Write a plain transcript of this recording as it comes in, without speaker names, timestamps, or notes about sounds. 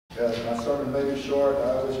My sermon may be short.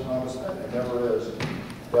 I always promise that. It never is.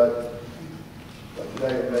 But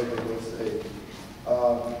today it may be. We'll see.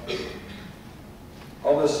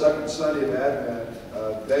 On this second Sunday of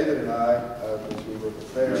Advent, David and I, as we were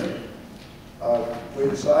preparing, we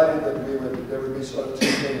decided that there would be sort of two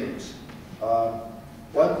themes.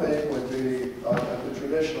 One thing would be there's a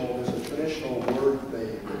traditional word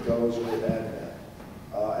theme that goes with Advent.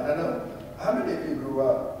 And I know, how many of you grew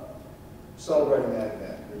up celebrating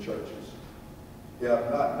Advent in your churches? Yeah,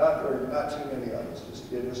 not too many of us,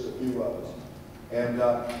 just a few of us. And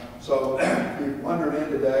so if you wandered in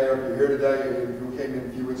today, or if you're here today, or you came in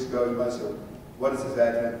a few weeks ago, you might say, what is this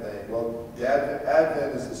Advent thing? Well, the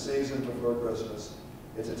Advent is the season before Christmas.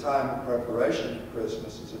 It's a time of preparation for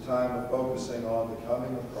Christmas. It's a time of focusing on the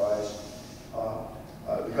coming of Christ,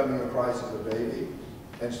 the coming of Christ as a baby,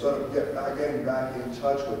 and sort of getting back in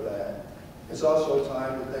touch with that. It's also a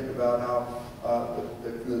time to think about how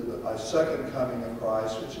a second coming of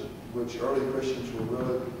Christ, which early Christians were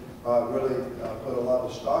really put a lot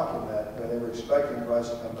of stock in that. They were expecting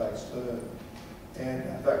Christ to come back soon. And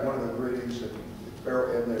in fact, one of the greetings in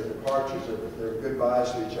their departures, their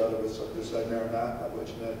goodbyes to each other was said Maranatha,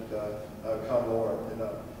 which meant "Come, Lord."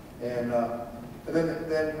 And then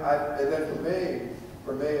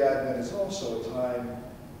for me, Advent is also a time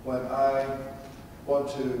when I want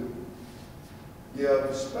to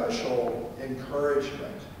give special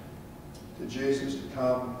encouragement to Jesus to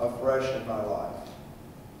come afresh in my life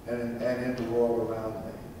and in the world around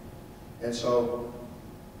me. And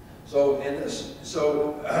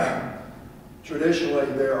traditionally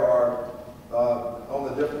there are on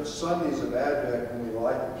the different Sundays of Advent when we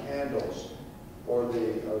light the candles or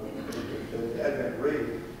the Advent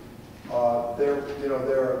wreath, there are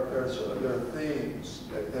themes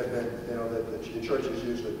that the churches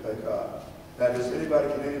usually pick up. Now, can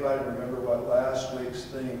anybody remember what last week's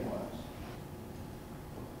theme was?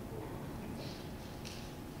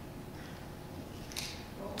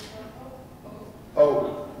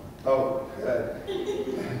 Good.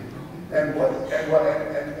 And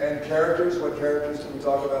characters? What characters did we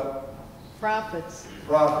talk about? Prophets.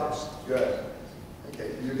 Prophets. Good. Okay,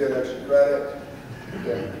 you get extra credit.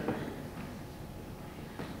 Okay.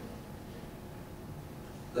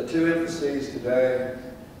 The two emphases today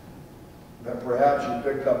that perhaps you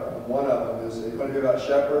picked up on one of them is going to be about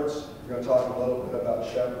shepherds. We're going to talk a little bit about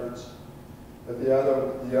shepherds. But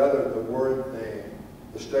the word theme,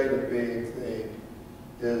 the state of being theme,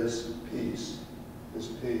 is peace. Is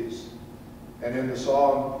peace. And in the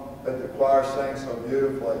song that the choir sang so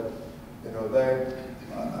beautifully,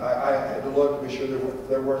 I had to look to be sure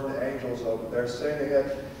there weren't the angels over there singing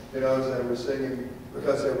it, as they were singing,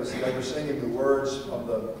 because they were singing the words from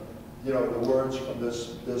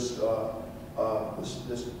this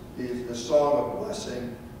song of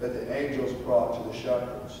blessing that the angels brought to the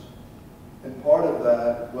shepherds. And part of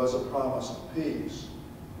that was a promise of peace.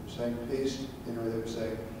 They were saying peace, they were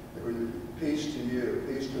saying peace to you,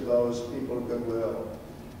 peace to those people of goodwill.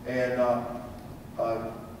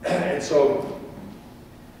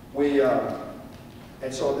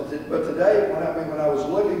 But today, when I was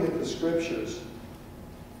looking at the scriptures,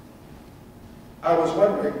 I was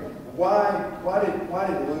wondering why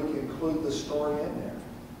did Luke include this story in there?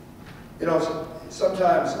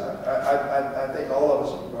 Sometimes I think all of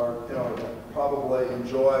us are probably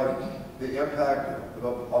enjoy the impact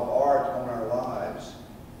of art on our lives,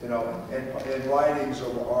 and writings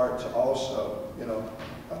of art also.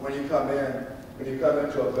 When you come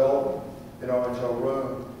into a building, into a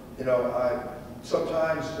room,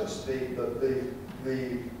 sometimes just the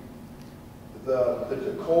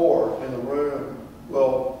decor in the room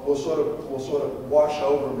will sort of wash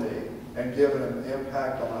over me and give an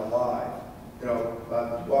impact on my life. I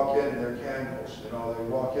walk in and there are candles. They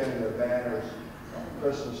walk in and there are banners,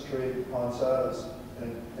 Christmas tree, poinsettias,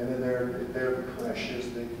 and then there are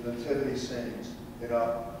creches, the nativity scenes.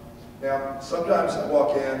 Now sometimes I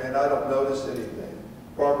walk in and I don't notice anything.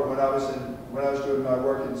 Barbara, when I was doing my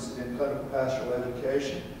work in clinical pastoral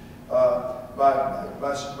education, my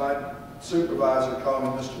supervisor called me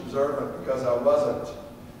Mr. Observant because I wasn't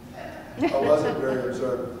very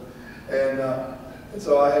observant, and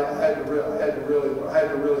so I had to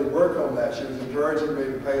really work on that. She was encouraging me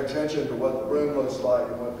to pay attention to what the room looks like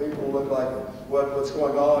and what people look like, and what's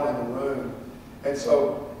going on in the room. And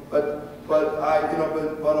so, but a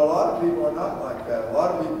lot of people are not like that. A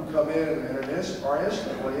lot of people come in and are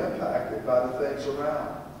instantly impacted by the things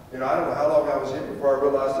around. I don't know how long I was here before I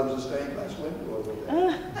realized there was a stained glass window over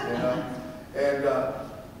there.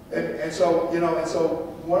 And so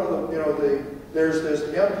one of the there's this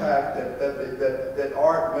impact that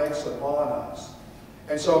art makes upon us.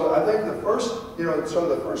 And so I think the first, sort of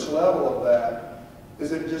the first level of that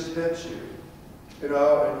is it just hits you.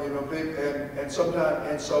 And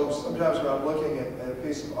sometimes when I'm looking at a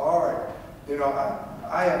piece of art,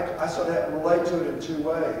 I sort of relate to it in two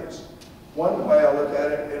ways. One way I look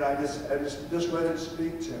at it, and I just let it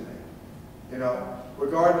speak to me,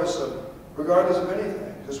 regardless of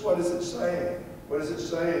anything. Just what is it saying? What is it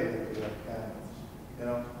saying in the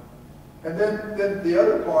panels? And then the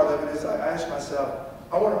other part of it is I ask myself,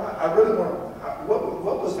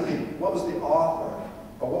 what was the author,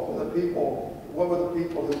 or what were the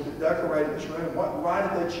people who decorated this room? Why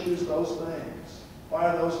did they choose those things? Why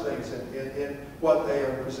are those things in what they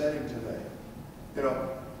are presenting to me?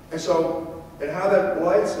 And how that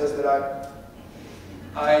relates is that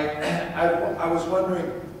I was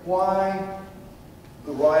wondering why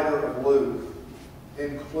the writer of Luke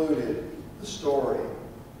included the story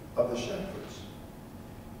of the shepherds.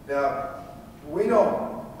 Now,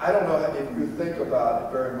 I don't know if you think about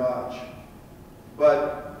it very much,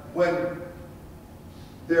 but when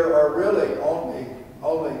there are really only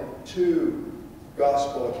two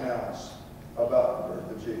gospel accounts about the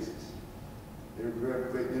birth of Jesus. We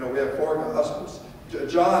have four gospels.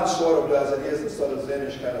 John sort of does it. He has a sort of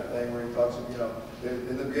Zen-ish kind of thing where he talks,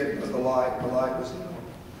 in the beginning was the light was,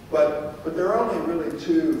 but there are only really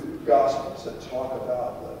two gospels that talk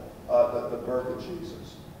about the birth of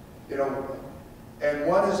Jesus. And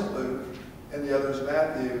one is Luke and the other is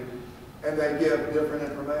Matthew, and they give different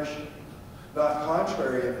information. Not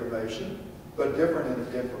contrary information, but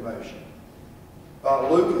different information.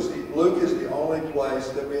 Luke is the only place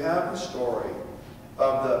that we have the story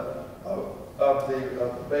of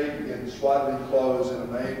the baby in swaddling clothes in a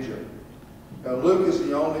manger. Now, Luke is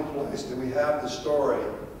the only place that we have the story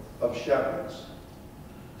of shepherds.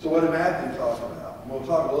 So what did Matthew talk about? And we'll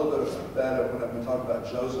talk a little bit about that when we talk about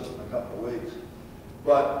Joseph in a couple of weeks.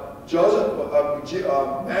 But Matthew's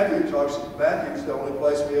the only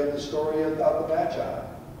place we have the story of the Magi,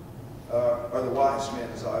 or the wise men,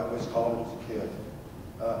 as I always called it as a kid.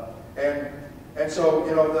 So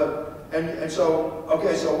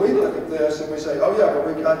we look at this and we say, oh yeah,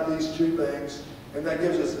 but we got these two things, and that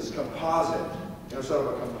gives us this composite, sort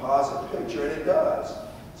of a composite picture, and it does.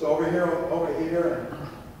 So over here, and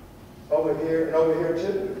over here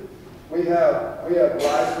too. We have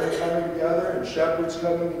wise men coming together and shepherds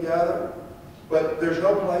coming together, but there's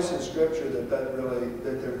no place in Scripture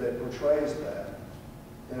that portrays that.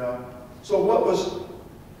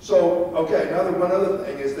 One other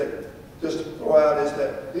thing is that, just to throw out, is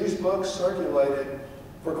that these books circulated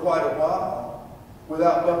for quite a while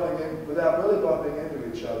without really bumping into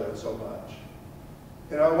each other so much.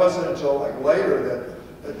 It wasn't until later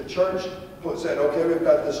that the church said, okay, we've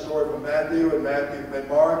got this story from Matthew and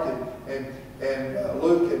Mark and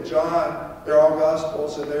Luke and John. They're all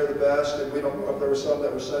Gospels and they're the best, and we don't know if there were some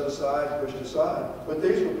that were set aside, pushed aside. But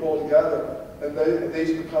these were pulled together, and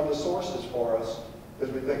these become the sources for us as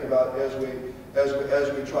we think about, as we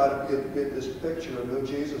try to get this picture of who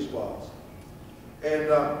Jesus was. And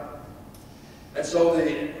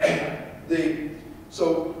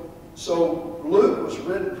so Luke was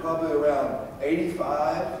written probably around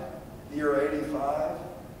 85. Year 85,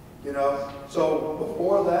 So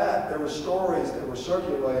before that, there were stories that were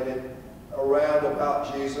circulated around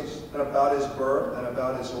about Jesus and about his birth and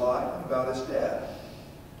about his life and about his death.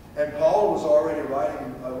 And Paul was already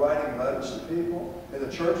writing letters to people, and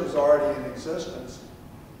the church was already in existence.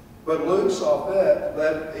 But Luke saw fit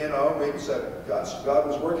that, we said God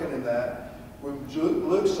was working in that.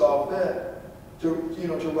 Luke saw fit to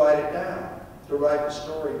write it down, to write the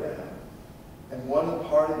story down. And one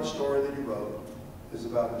part of the story that he wrote is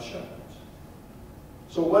about the shepherds.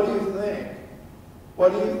 So what do you think?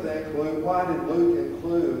 What do you think, Luke? Why did Luke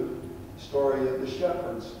include the story of the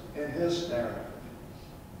shepherds in his narrative?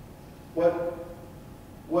 What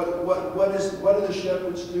do the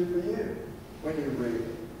shepherds do for you when you read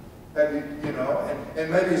it? Have and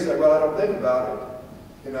maybe you say, well, I don't think about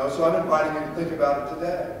it. So I'm inviting you to think about it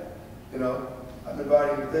today. I'm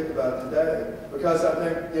inviting you to think about it today, because I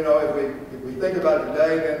think, if we think about it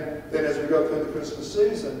today, then as we go through the Christmas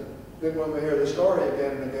season, then when we hear the story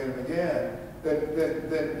again and again and again, then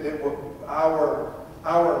it will,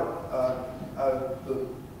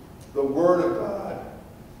 the Word of God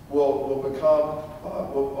will become,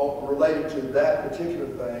 related to that particular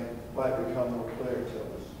thing, might become more clear to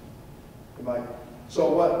us. It might. So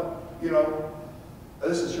what,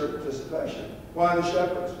 this is your participation. Why the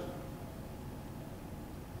shepherds?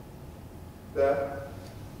 Beth?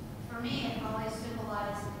 For me, it always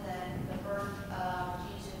symbolized that the birth of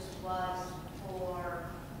Jesus was for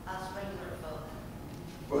us regular folk.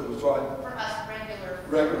 What was right? For us regular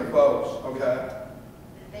regular folks, okay?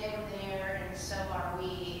 that they were there, and so are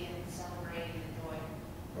we, in celebrating the joy.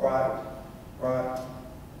 Right, right.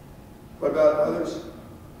 What about others?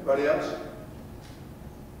 Anybody else?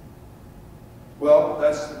 Well,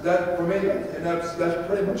 that for me, and that's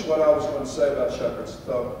pretty much what I was going to say about shepherds.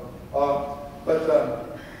 So,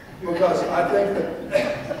 because I think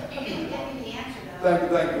that You didn't give me the answer, though.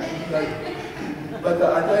 thank you. But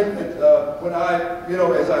I think that when I,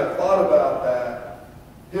 as I thought about that,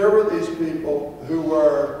 here were these people who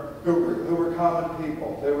were common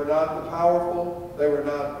people. They were not the powerful. They were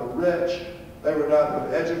not the rich. They were not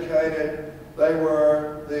the educated. They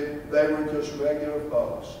were just regular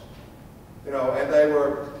folks. And they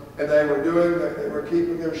were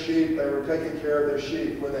keeping their sheep. They were taking care of their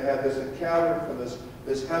sheep when they had this encounter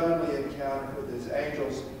this heavenly encounter with these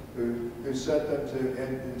angels who sent them to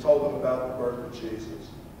and told them about the birth of Jesus.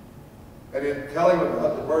 And in telling them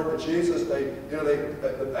about the birth of Jesus,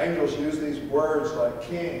 the angels use these words like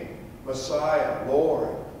King, Messiah,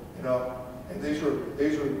 Lord, and these were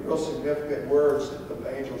real significant words that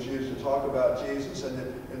the angels used to talk about Jesus. And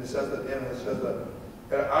it says that.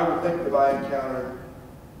 And I would think if I encountered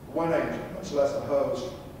one angel, much less a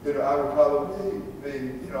host, I would probably be,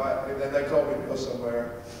 and then they told me to go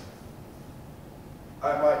somewhere.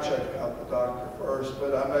 I might check out the doctor first,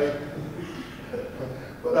 but I may,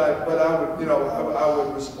 but I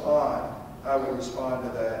would respond. I would respond to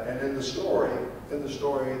that. And in the story, the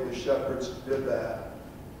shepherds did that.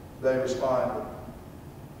 They responded.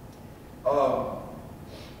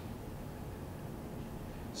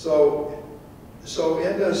 So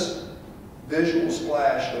in this visual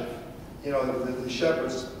splash of, the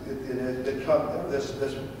shepherds, it come this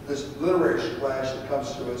literary splash that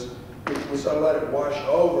comes to us. We sort of let it wash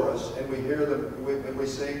over us, and we hear them, and we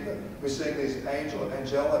sing these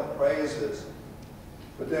angelic praises.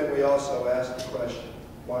 But then we also ask the question,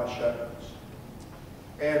 why shepherds?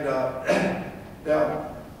 And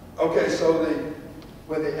now, okay, so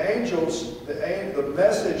when the angels, the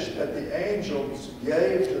message that the angels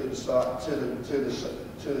gave to the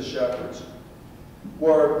shepherds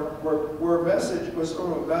was sort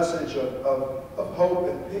of a message of hope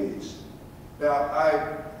and peace. Now,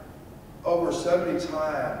 over 70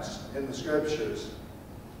 times in the scriptures,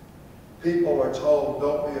 people are told,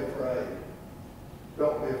 don't be afraid.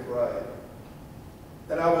 Don't be afraid.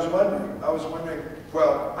 And I was wondering,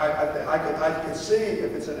 well, I could see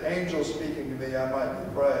if it's an angel speaking to me, I might be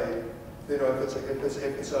afraid. If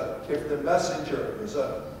the messenger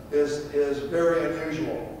is very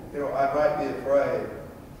unusual, I might be afraid.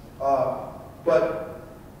 But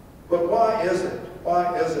why is it?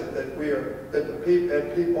 Why is it that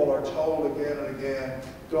people are told again and again,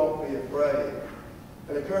 don't be afraid?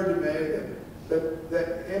 It occurred to me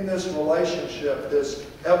that in this relationship, this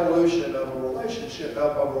evolution of a relationship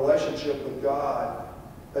with God,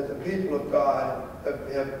 that the people of God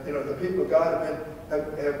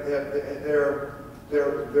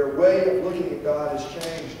their way of looking at God has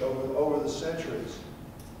changed over the centuries.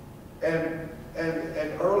 And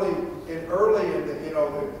early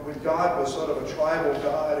when God was sort of a tribal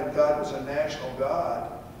God and God was a national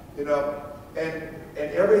God, and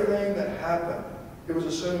everything that happened, it was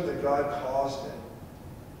assumed that God caused it.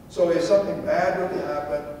 So if something bad really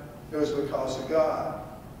happened, it was because of God.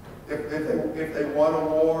 If they won a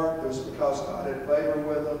war, it was because God had favor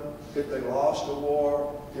with them. If they lost a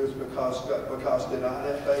war, it was because God did not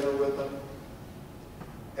have favor with them.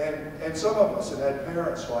 And some of us have had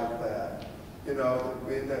parents like that.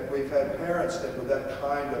 That we've had parents that were that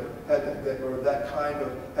kind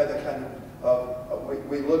of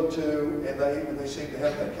we look to, and they seem to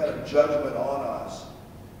have that kind of judgment on us.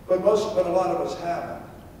 But a lot of us haven't.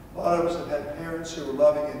 A lot of us have had parents who were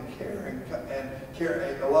loving and caring,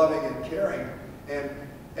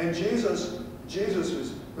 and Jesus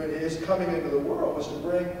when his coming into the world was to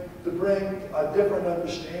bring a different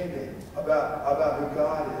understanding about who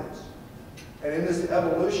God is. And in this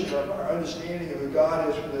evolution of our understanding of who God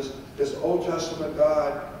is from this Old Testament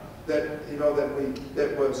God that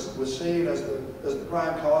was seen as the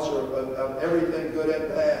prime causer of everything good and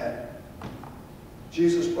bad,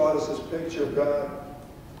 Jesus brought us this picture of God,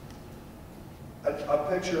 a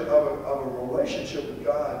picture of a relationship with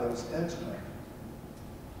God that was intimate,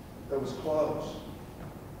 that was close.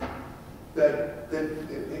 That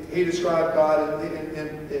he described God in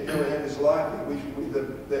his life.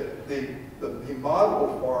 He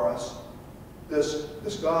modeled for us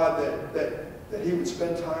this God that he would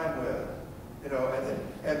spend time with,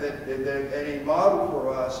 and he modeled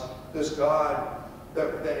for us this God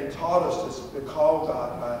that he taught us to call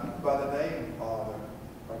God by the name Father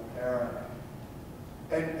or Parent.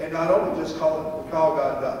 And not only just call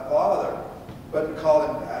God the Father, but to call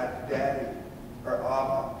him Daddy, or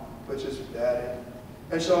Abba, which is Daddy.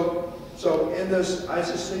 And so in this, I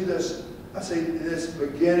just see this, I see this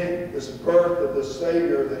beginning, this birth of the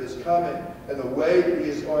Savior that is coming, and the way that he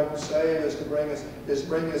is going to save is to bring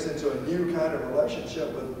us into a new kind of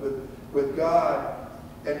relationship with God.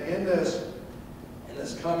 And in this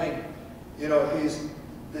coming, you know,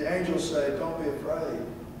 the angels say, don't be afraid.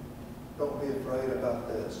 Don't be afraid about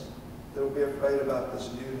this. Don't be afraid about this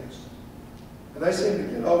newness. And they seem to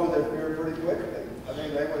get over their fear pretty quickly. I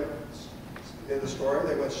mean, they went, in the story,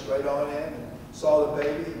 they went straight on in and saw the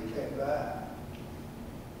baby and came back.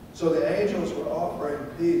 So the angels were offering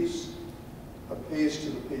peace, a peace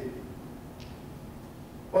to the people.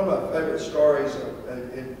 One of my favorite stories,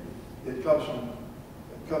 it comes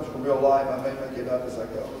from real life. I may make it up as I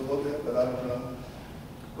go a little bit, but I don't know.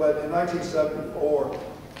 But in 1974,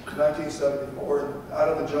 out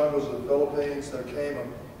of the jungles of the Philippines,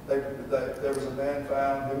 there was a man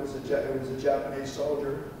found who was a Japanese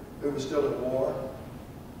soldier who was still at war.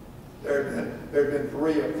 There had been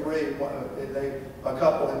three or four, a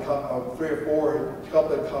couple had come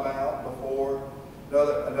out before.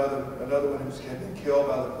 Another one had been killed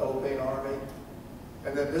by the Philippine army,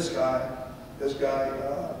 and then this guy, I've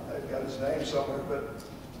got his name somewhere, but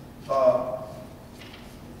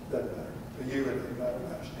doesn't matter. For you, it doesn't matter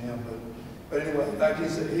much to him. But anyway, like he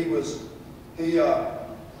said, he was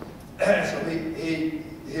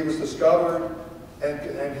discovered, and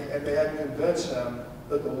they had to convince him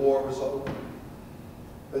that the war was over,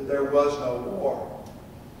 that there was no war,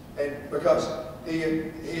 and because he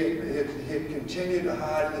had continued to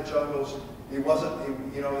hide in the jungles. He wasn't,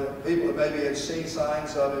 you know, people maybe had seen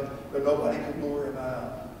signs of it, but nobody could lure him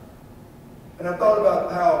out. And I thought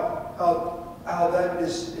about how that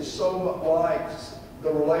is so like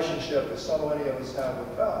the relationship that so many of us have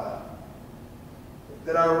with God.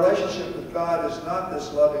 That our relationship with God is not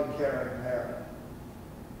this loving, caring parent.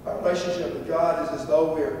 Our relationship with God is as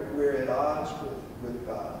though we're at odds with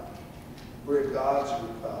God. We're at odds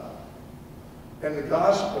with God. And the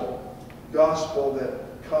gospel that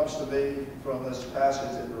comes to me from this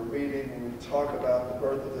passage that we're reading, when we talk about the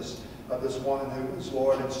birth of this one who is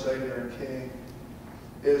Lord and Savior and King,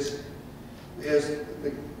 is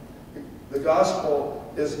the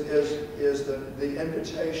gospel is the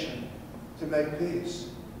invitation to make peace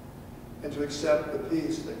and to accept the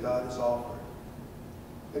peace that God has offered.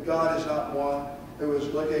 That God is not one who is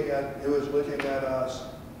looking at us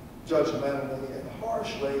judgmentally and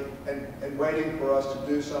harshly and waiting for us to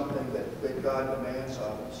do something that God demands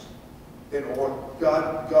of us.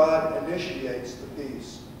 God initiates the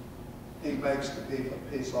peace. He makes the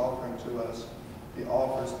peace offering to us. He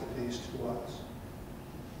offers the peace to us.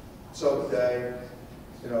 So today,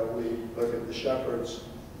 you know, we look at the shepherds,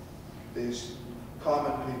 these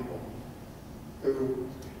common people who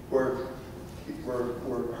were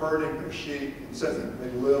herding their sheep. It says that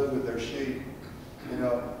they lived with their sheep, you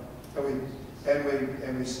know,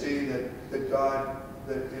 and we see that God,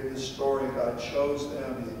 that in this story, God chose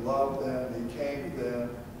them, He loved them, He came to them,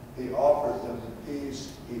 He offered them the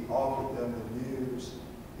peace, He offered them the news,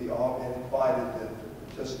 He invited them to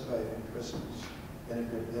participate in Christmas and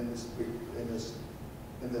in this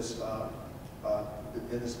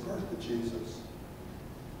birth of Jesus.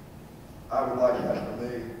 I would like that for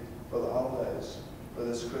me, for the holidays, for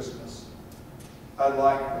this Christmas. I would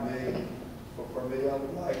like to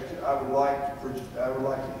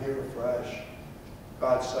hear afresh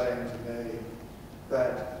God saying to me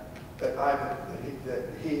that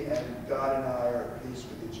He and God and I are at peace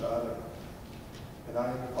with each other, and I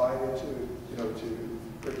invite you to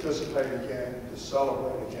participate again, to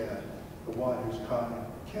celebrate again the one who's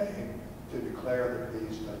came to declare the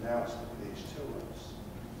peace, to announce the peace to us.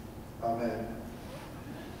 Amen.